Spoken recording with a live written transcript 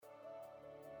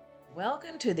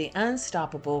Welcome to the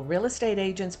Unstoppable Real Estate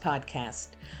Agents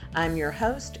Podcast. I'm your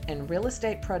host and real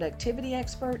estate productivity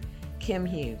expert, Kim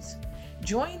Hughes.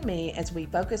 Join me as we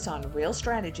focus on real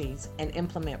strategies and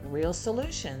implement real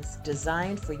solutions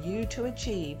designed for you to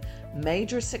achieve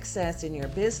major success in your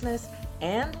business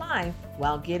and life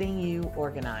while getting you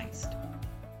organized.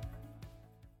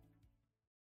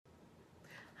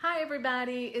 Hi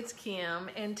everybody, it's Kim,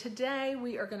 and today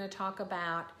we are going to talk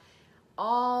about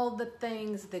all the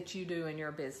things that you do in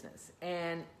your business.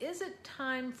 And is it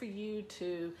time for you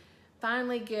to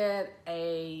finally get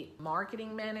a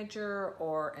marketing manager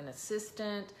or an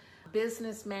assistant,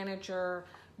 business manager,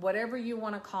 whatever you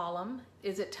want to call them?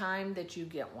 Is it time that you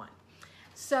get one?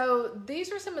 So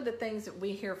these are some of the things that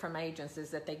we hear from agents,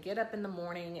 is that they get up in the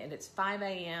morning and it's 5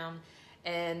 a.m.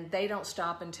 and they don't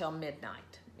stop until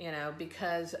midnight,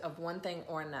 because of one thing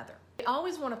or another. They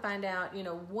always want to find out,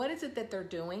 what is it that they're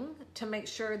doing to make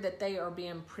sure that they are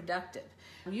being productive.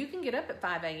 You can get up at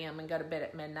 5 a.m. and go to bed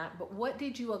at midnight, but what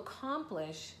did you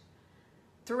accomplish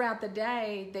throughout the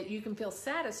day that you can feel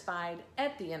satisfied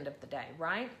at the end of the day,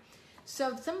 right?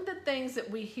 So some of the things that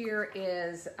we hear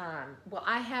is,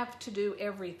 I have to do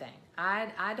everything.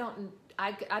 I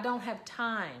don't have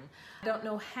time. I don't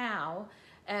know how.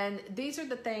 And these are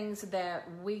the things that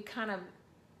we kind of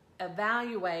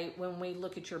evaluate when we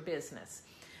look at your business.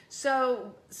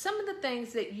 So some of the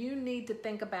things that you need to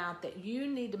think about, that you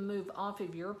need to move off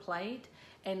of your plate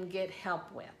and get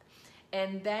help with.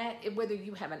 And that, whether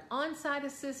you have an on-site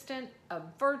assistant, a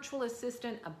virtual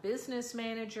assistant, a business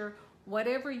manager,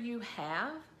 whatever you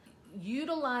have,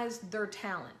 utilize their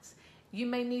talents. You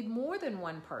may need more than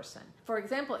one person. For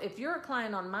example, if you're a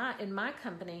client in my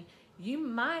company, you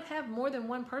might have more than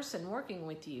one person working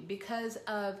with you because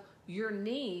of your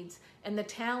needs and the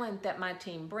talent that my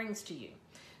team brings to you.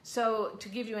 So to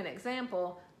give you an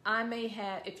example, I may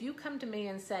have, if you come to me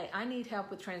and say, I need help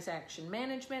with transaction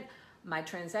management, my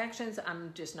transactions,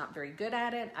 I'm just not very good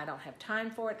at it. I don't have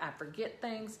time for it. I forget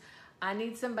things. I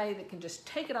need somebody that can just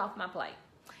take it off my plate.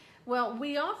 Well,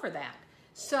 we offer that.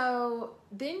 So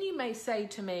then you may say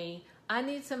to me, I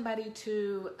need somebody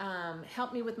to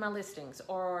help me with my listings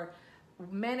or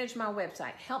manage my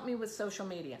website, help me with social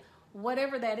media.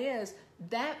 Whatever that is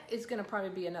going to probably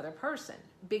be another person,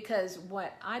 because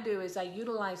what I do is I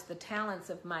utilize the talents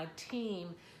of my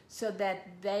team so that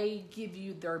they give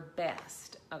you their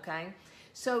best, okay?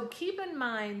 So keep in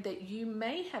mind that you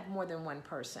may have more than one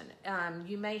person.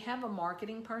 You may have a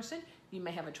marketing person, you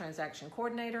may have a transaction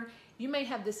coordinator, you may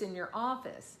have this in your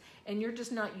office, and you're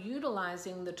just not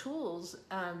utilizing the tools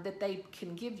that they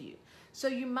can give you. So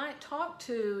you might talk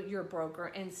to your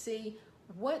broker and see,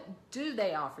 what do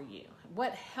they offer you?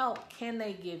 What help can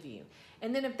they give you?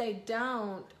 And then if they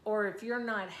don't, or if you're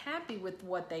not happy with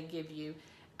what they give you,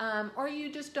 or you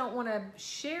just don't want to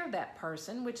share that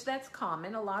person, which that's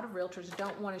common. A lot of realtors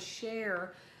don't want to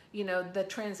share, the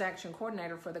transaction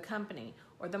coordinator for the company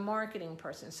or the marketing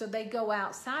person. So they go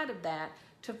outside of that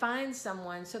to find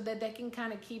someone so that they can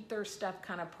kind of keep their stuff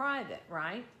kind of private,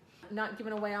 right? Not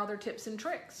giving away all their tips and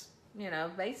tricks,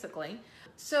 basically.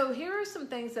 So here are some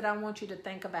things that I want you to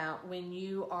think about when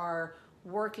you are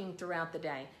working throughout the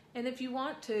day. And if you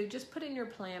want to, just put in your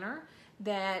planner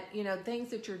that, things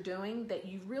that you're doing that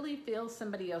you really feel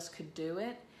somebody else could do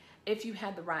it if you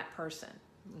had the right person,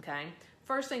 okay?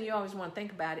 First thing you always want to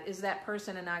think about is that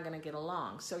person and I going to get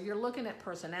along? So you're looking at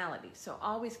personality. So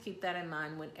always keep that in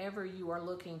mind whenever you are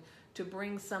looking to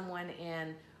bring someone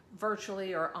in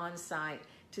virtually or on site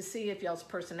to see if y'all's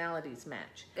personalities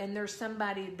match. And there's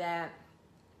somebody that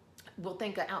will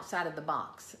think outside of the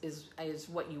box is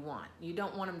what you want. You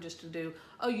don't want them just to do,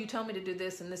 oh, you told me to do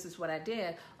this and this is what I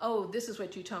did. Oh, this is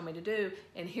what you told me to do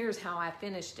and here's how I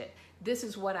finished it. This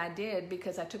is what I did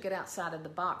because I took it outside of the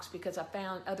box, because I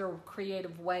found other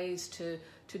creative ways to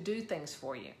do things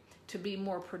for you, to be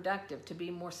more productive, to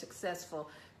be more successful,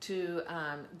 to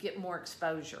get more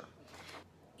exposure.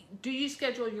 Do you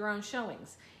schedule your own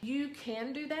showings? You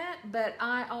can do that, but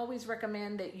I always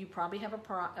recommend that you probably have a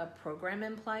program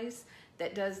in place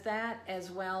that does that,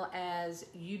 as well as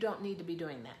you don't need to be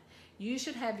doing that. You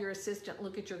should have your assistant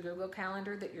look at your Google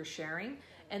Calendar that you're sharing,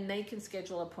 and they can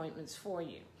schedule appointments for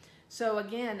you. So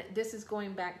again, this is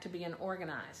going back to being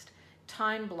organized.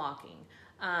 Time blocking.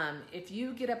 If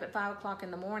you get up at 5 o'clock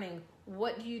in the morning,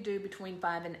 what do you do between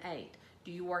 5 and 8?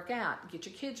 Do you work out, get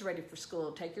your kids ready for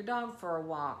school, take your dog for a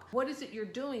walk? What is it you're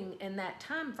doing in that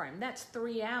time frame? That's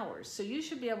 3 hours. So you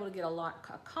should be able to get a lot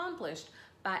accomplished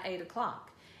by 8 o'clock.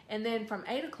 And then from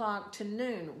 8 o'clock to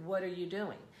noon, what are you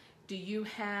doing? Do you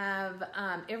have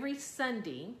every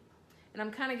Sunday and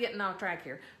I'm kind of getting off track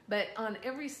here, but on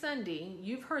every Sunday,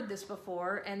 you've heard this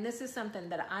before, and this is something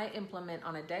that I implement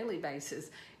on a daily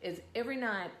basis, is every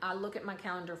night I look at my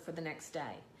calendar for the next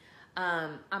day.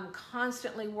 I'm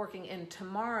constantly working in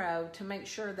tomorrow to make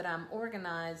sure that I'm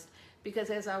organized, because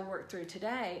as I work through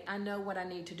today, I know what I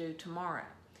need to do tomorrow.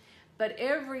 But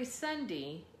every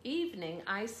Sunday evening,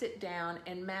 I sit down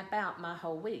and map out my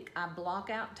whole week. I block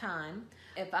out time.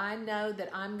 If I know that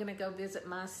I'm going to go visit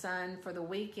my son for the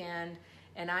weekend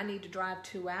and I need to drive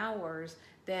 2 hours,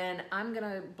 then I'm going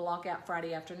to block out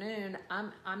Friday afternoon.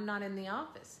 I'm not in the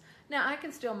office. Now, I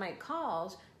can still make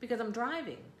calls because I'm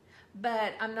driving,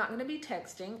 but I'm not going to be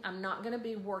texting. I'm not going to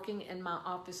be working in my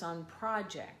office on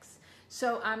projects.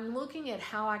 So I'm looking at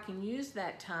how I can use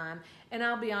that time, and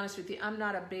I'll be honest with you, I'm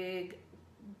not a big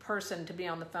person to be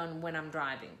on the phone when I'm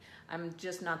driving. I'm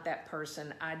just not that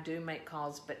person. I do make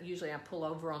calls, but usually I pull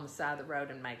over on the side of the road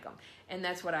and make them. And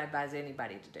that's what I advise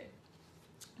anybody to do.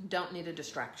 Don't need a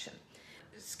distraction.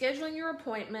 Scheduling your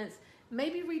appointments,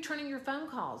 maybe returning your phone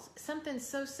calls, something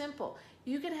so simple.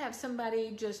 You could have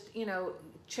somebody just,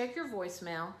 check your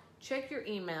voicemail, check your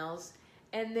emails,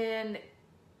 and then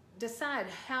decide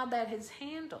how that is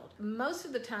handled. Most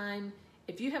of the time,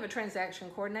 if you have a transaction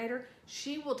coordinator,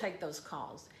 she will take those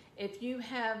calls. If you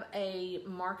have a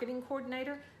marketing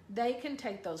coordinator, they can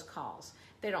take those calls.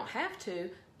 They don't have to,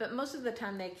 but most of the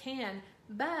time they can.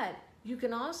 But you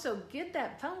can also get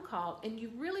that phone call, and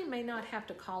you really may not have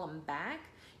to call them back.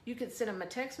 You could send them a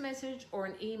text message or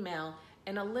an email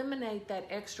and eliminate that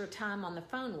extra time on the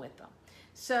phone with them.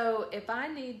 So if I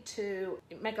need to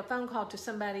make a phone call to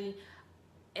somebody,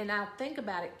 and I'll think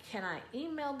about it, can I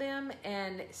email them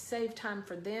and save time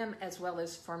for them as well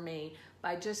as for me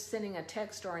by just sending a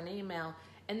text or an email?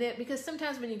 And then, because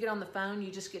sometimes when you get on the phone, you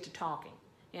just get to talking.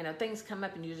 Things come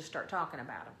up and you just start talking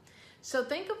about them. So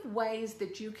think of ways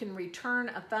that you can return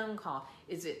a phone call.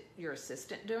 Is it your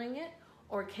assistant doing it?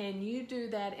 Or can you do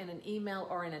that in an email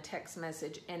or in a text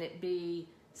message and it be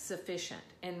sufficient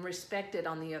and respected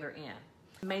on the other end?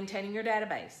 Maintaining your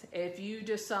database. If you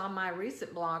just saw my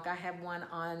recent blog, I have one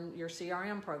on your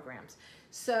CRM programs.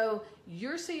 So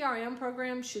your CRM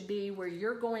program should be where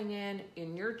you're going in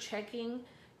and you're checking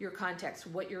your contacts,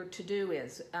 what your to-do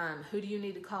is, who do you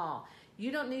need to call.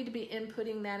 You don't need to be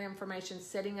inputting that information,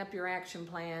 setting up your action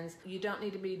plans. You don't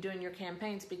need to be doing your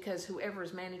campaigns, because whoever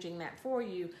is managing that for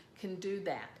you can do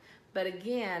that. But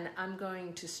again, I'm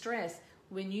going to stress,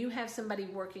 when you have somebody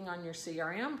working on your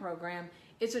CRM program,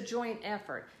 it's a joint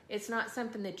effort. It's not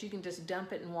something that you can just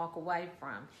dump it and walk away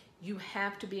from. You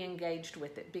have to be engaged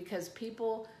with it, because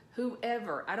people,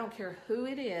 whoever, I don't care who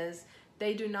it is,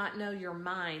 they do not know your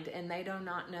mind and they do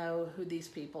not know who these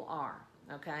people are,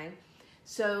 okay?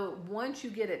 So once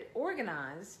you get it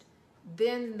organized,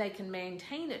 then they can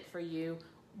maintain it for you,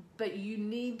 but you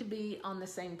need to be on the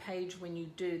same page when you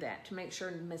do that to make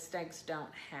sure mistakes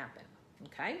don't happen,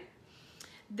 okay?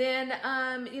 Then,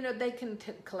 they can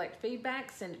collect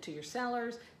feedback, send it to your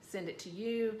sellers, send it to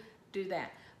you, do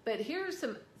that. But here's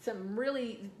some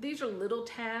really, these are little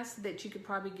tasks that you could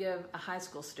probably give a high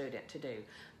school student to do.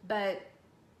 But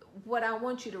what I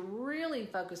want you to really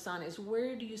focus on is,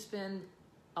 where do you spend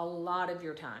a lot of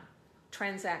your time?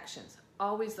 Transactions.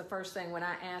 Always the first thing when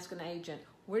I ask an agent,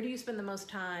 where do you spend the most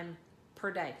time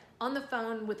per day? On the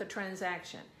phone with a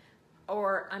transaction.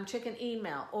 Or I'm checking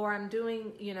email, or I'm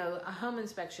doing, a home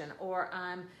inspection, or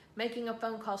I'm making a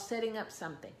phone call, setting up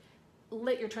something.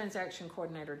 Let your transaction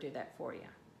coordinator do that for you,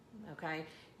 okay?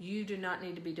 You do not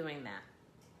need to be doing that.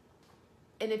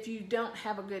 And if you don't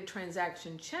have a good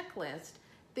transaction checklist,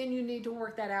 then you need to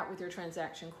work that out with your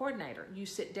transaction coordinator. You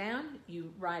sit down,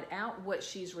 you write out what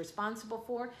she's responsible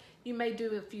for. You may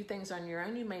do a few things on your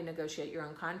own. You may negotiate your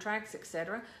own contracts,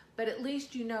 etc. But at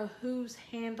least you know who's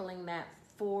handling that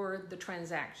for the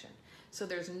transaction, so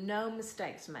there's no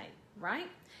mistakes made, right?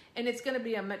 And it's going to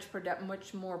be a much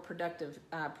more productive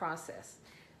process.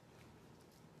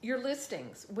 Your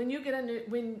listings. When you get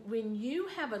when you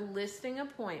have a listing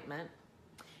appointment,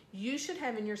 you should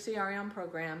have in your CRM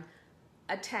program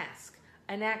a task,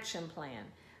 an action plan.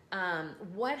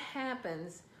 What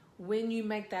happens when you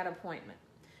make that appointment?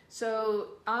 So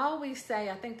I always say,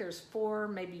 I think there's 4,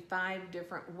 maybe 5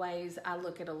 different ways I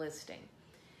look at a listing.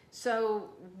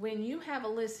 So when you have a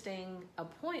listing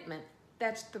appointment,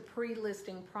 that's the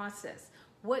pre-listing process.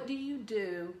 What do you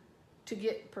do to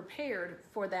get prepared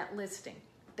for that listing?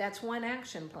 That's one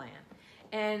action plan.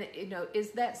 And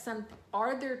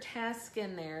are there tasks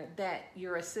in there that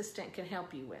your assistant can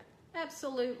help you with?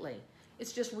 Absolutely.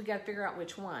 It's just, we got to figure out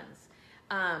which ones.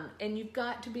 And you've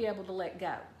got to be able to let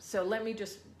go. So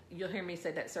you'll hear me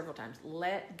say that several times,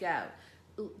 let go.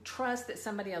 Trust that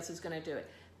somebody else is going to do it.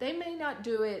 They may not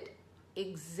do it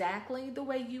exactly the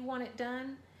way you want it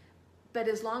done, but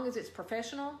as long as it's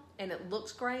professional and it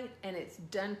looks great and it's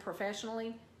done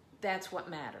professionally, that's what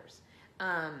matters.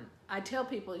 I tell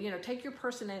people, take your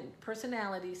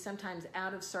personality sometimes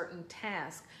out of certain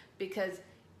tasks, because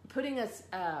putting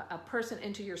a person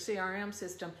into your CRM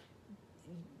system,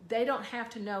 they don't have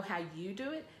to know how you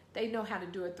do it. They know how to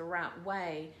do it the right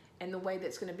way, and the way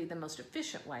that's going to be the most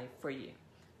efficient way for you.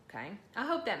 Okay? I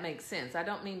hope that makes sense. I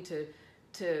don't mean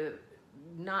to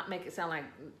not make it sound like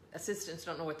assistants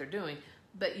don't know what they're doing,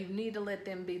 but you need to let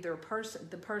them be the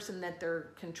person that they're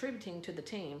contributing to the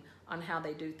team on how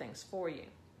they do things for you.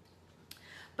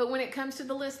 But when it comes to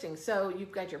the listing, so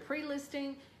you've got your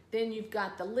pre-listing, then you've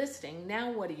got the listing.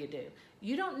 Now what do?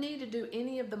 You don't need to do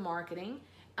any of the marketing.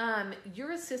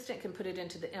 Your assistant can put it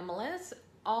into the MLS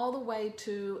all the way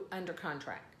to under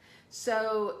contract.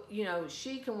 So,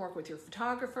 she can work with your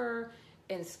photographer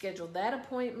and schedule that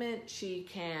appointment. She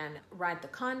can write the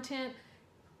content,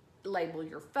 label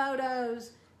your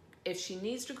photos. If she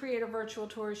needs to create a virtual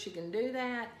tour, she can do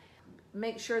that.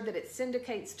 Make sure that it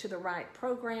syndicates to the right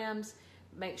programs.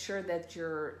 Make sure that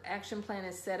your action plan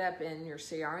is set up in your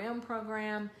CRM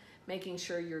program. Making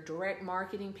sure your direct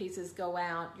marketing pieces go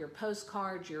out, your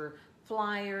postcards, your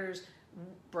flyers,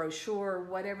 brochure,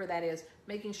 whatever that is.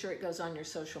 Making sure it goes on your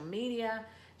social media.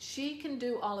 She can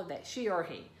do all of that. She or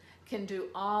he can do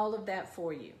all of that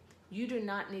for you. You do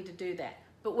not need to do that.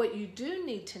 But what you do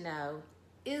need to know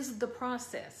is the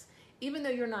process. Even though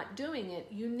you're not doing it,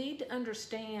 you need to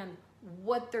understand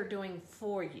what they're doing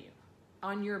for you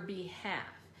on your behalf.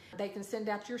 They can send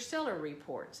out your seller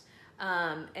reports.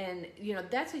 And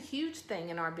that's a huge thing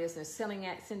in our business,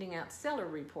 sending out seller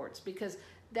reports, because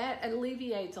that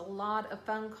alleviates a lot of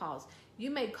phone calls.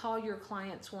 You may call your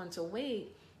clients once a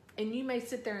week, and you may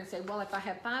sit there and say, well, if I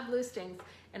have 5 listings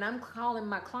and I'm calling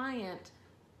my client,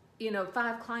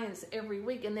 5 clients every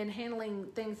week, and then handling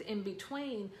things in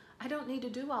between, I don't need to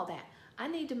do all that. I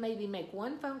need to maybe make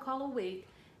 1 phone call a week.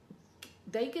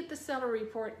 They get the seller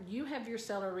report, you have your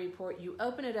seller report, you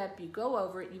open it up, you go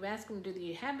over it, you ask them, do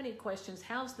you have any questions,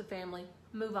 how's the family,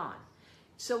 move on.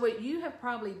 So what you have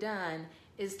probably done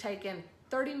is taken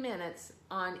 30 minutes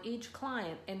on each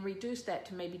client and reduce that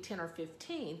to maybe 10 or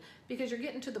 15, because you're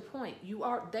getting to the point.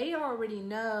 They already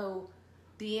know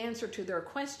the answer to their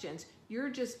questions. You're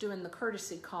just doing the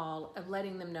courtesy call of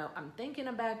letting them know, I'm thinking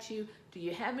about you. Do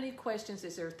you have any questions?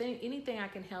 Is there anything I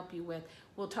can help you with?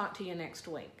 We'll talk to you next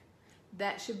week.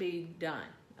 That should be done,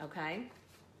 okay?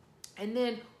 And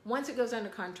then once it goes under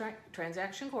contract,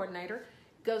 transaction coordinator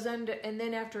goes under, and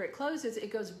then after it closes, it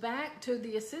goes back to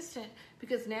the assistant,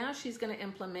 because now she's going to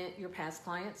implement your past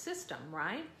client system,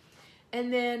 right?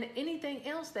 And then anything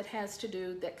else that has to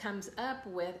do, that comes up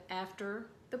with after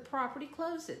the property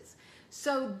closes.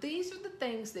 So these are the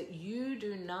things that you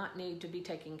do not need to be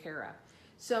taking care of.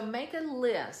 So make a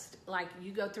list, like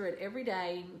you go through it every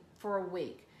day for a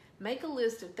week. Make a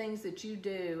list of things that you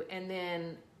do, and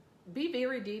then be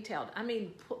very detailed. I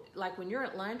mean, like when you're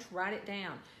at lunch, write it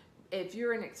down. If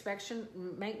you're in inspection,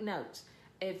 make notes.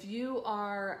 If you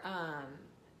are,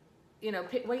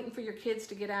 waiting for your kids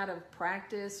to get out of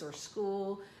practice or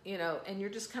school, and you're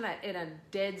just kind of in a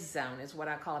dead zone, is what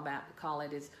I call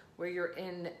it, is where you're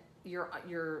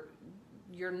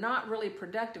not really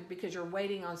productive because you're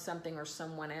waiting on something or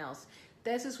someone else.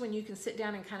 This is when you can sit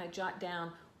down and kind of jot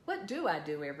down, what do I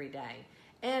do every day?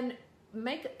 And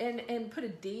put a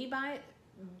D by it,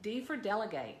 D for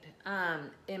delegate,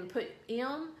 and put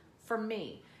M for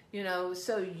me.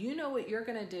 So you know what you're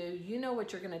going to do, you know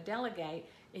what you're going to delegate,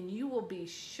 and you will be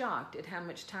shocked at how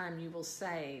much time you will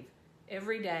save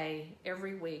every day,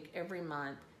 every week, every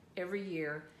month, every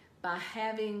year by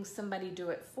having somebody do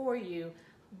it for you,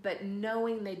 but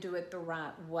knowing they do it the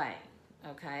right way,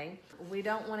 okay? We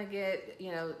don't want to get,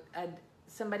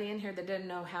 somebody in here that doesn't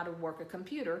know how to work a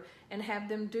computer and have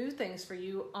them do things for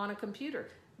you on a computer.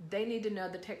 They need to know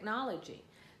the technology.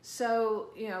 So,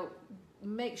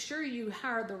 make sure you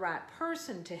hire the right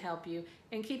person to help you,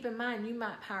 and keep in mind you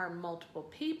might hire multiple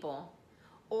people,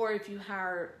 or if you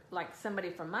hire like somebody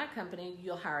from my company,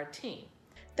 you'll hire a team.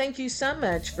 Thank you so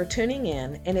much for tuning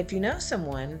in, and if you know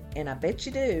someone, and I bet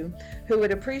you do, who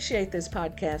would appreciate this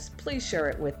podcast, please share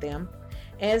it with them.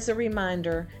 As a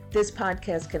reminder, this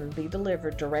podcast can be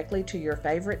delivered directly to your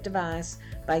favorite device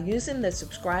by using the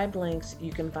subscribe links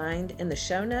you can find in the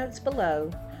show notes below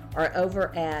or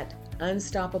over at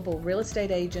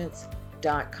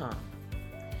unstoppablerealestateagents.com.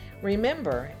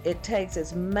 Remember, it takes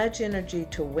as much energy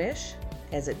to wish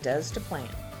as it does to plan.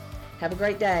 Have a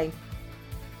great day.